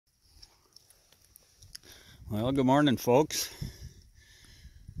Well, good morning, folks.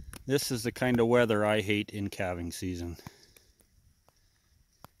 This is the kind of weather I hate in calving season.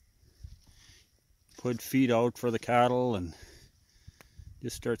 Put feed out for the cattle and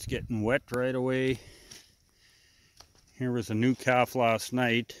just starts getting wet right away. Here was a new calf last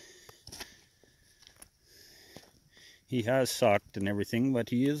night. He has sucked and everything, but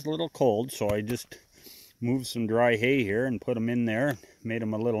he is a little cold, so I just moved some dry hay here and put him in there, made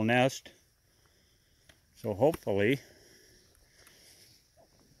him a little nest. So hopefully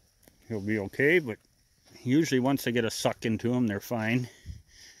he'll be okay, but usually once they get a suck into them, they're fine.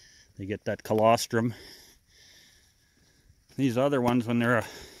 They get that colostrum. These other ones, when they're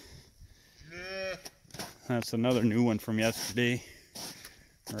that's another new one from yesterday,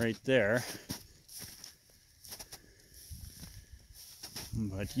 right there.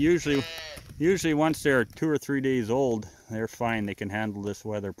 But usually once they're 2 or 3 days old, they're fine. They can handle this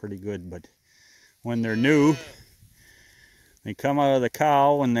weather pretty good. But when they're new, they come out of the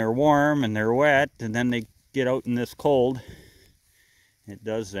cow and they're warm and they're wet, and then they get out in this cold. It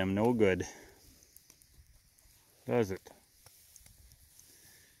does them no good. Does it?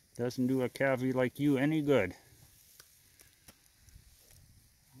 Doesn't do a calvie like you any good.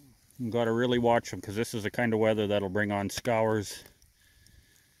 You've got to really watch them, because this is the kind of weather that'll bring on scours.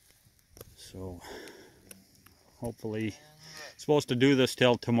 So hopefully, supposed to do this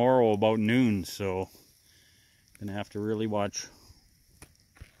till tomorrow about noon, so gonna have to really watch.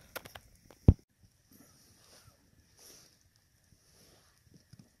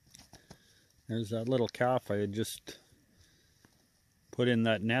 There's that little calf I had just put in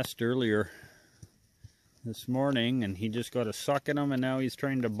that nest earlier this morning, and he just got a suck in him, and now he's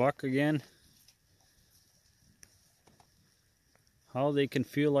trying to buck again. How they can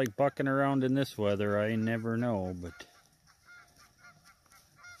feel like bucking around in this weather, I never know, but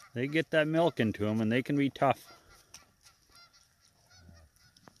they get that milk into them and they can be tough.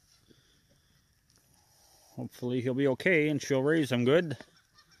 Hopefully he'll be okay and she'll raise him good.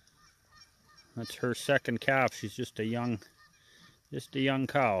 That's her second calf. She's just a young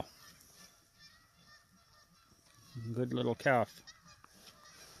cow. Good little calf,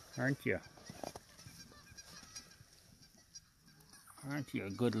 aren't you? Aren't you a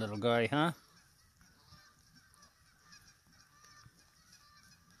good little guy, huh?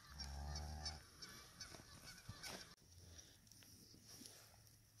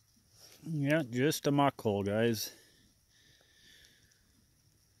 Yeah, just a muck hole, guys.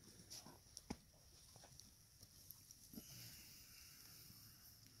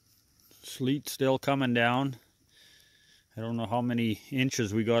 Sleet still coming down. I don't know how many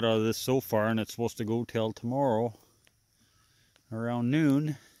inches we got out of this so far, and it's supposed to go till tomorrow around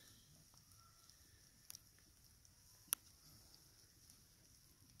noon.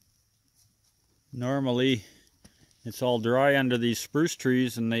 Normally it's all dry under these spruce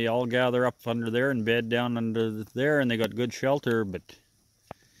trees, and they all gather up under there and bed down under there, and they got good shelter, but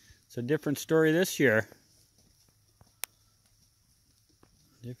it's a different story this year.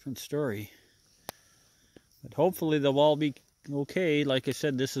 Different story. But hopefully they'll all be okay. Like I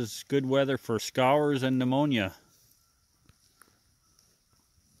said, this is good weather for scours and pneumonia.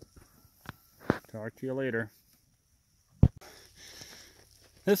 Talk to you later.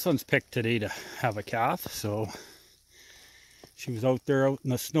 This one's picked today to have a calf, so she was out there out in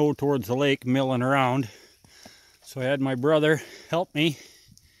the snow towards the lake milling around. So I had my brother help me,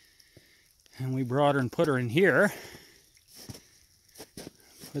 and we brought her and put her in here.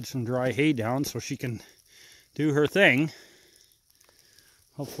 Put some dry hay down so she can do her thing.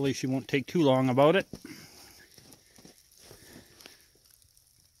 Hopefully she won't take too long about it.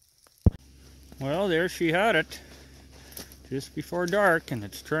 Well, there she had it, just before dark, and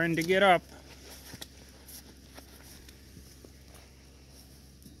it's trying to get up.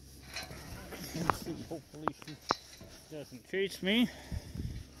 Let's see, hopefully she doesn't chase me.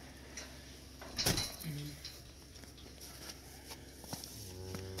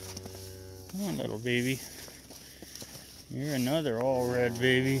 Come on, little baby. You're another all red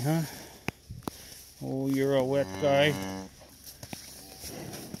baby, huh? Oh, you're a wet guy.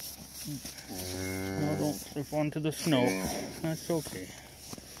 No, don't slip onto the snow. That's okay.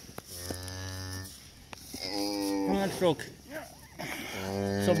 That's okay.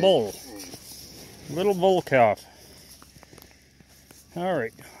 It's a bull. Little bull calf.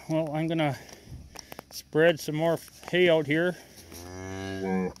 Alright, well, I'm gonna spread some more hay out here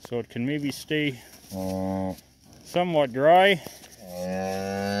so it can maybe stay somewhat dry.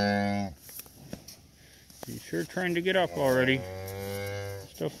 She's sure trying to get up already.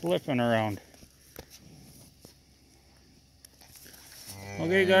 Still flipping around.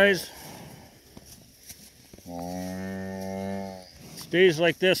 Okay, guys. days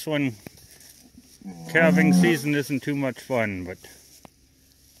like this when calving season isn't too much fun, but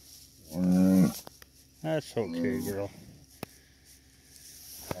that's okay, girl.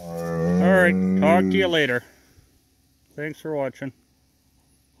 Alright, talk to you later. Thanks for watching.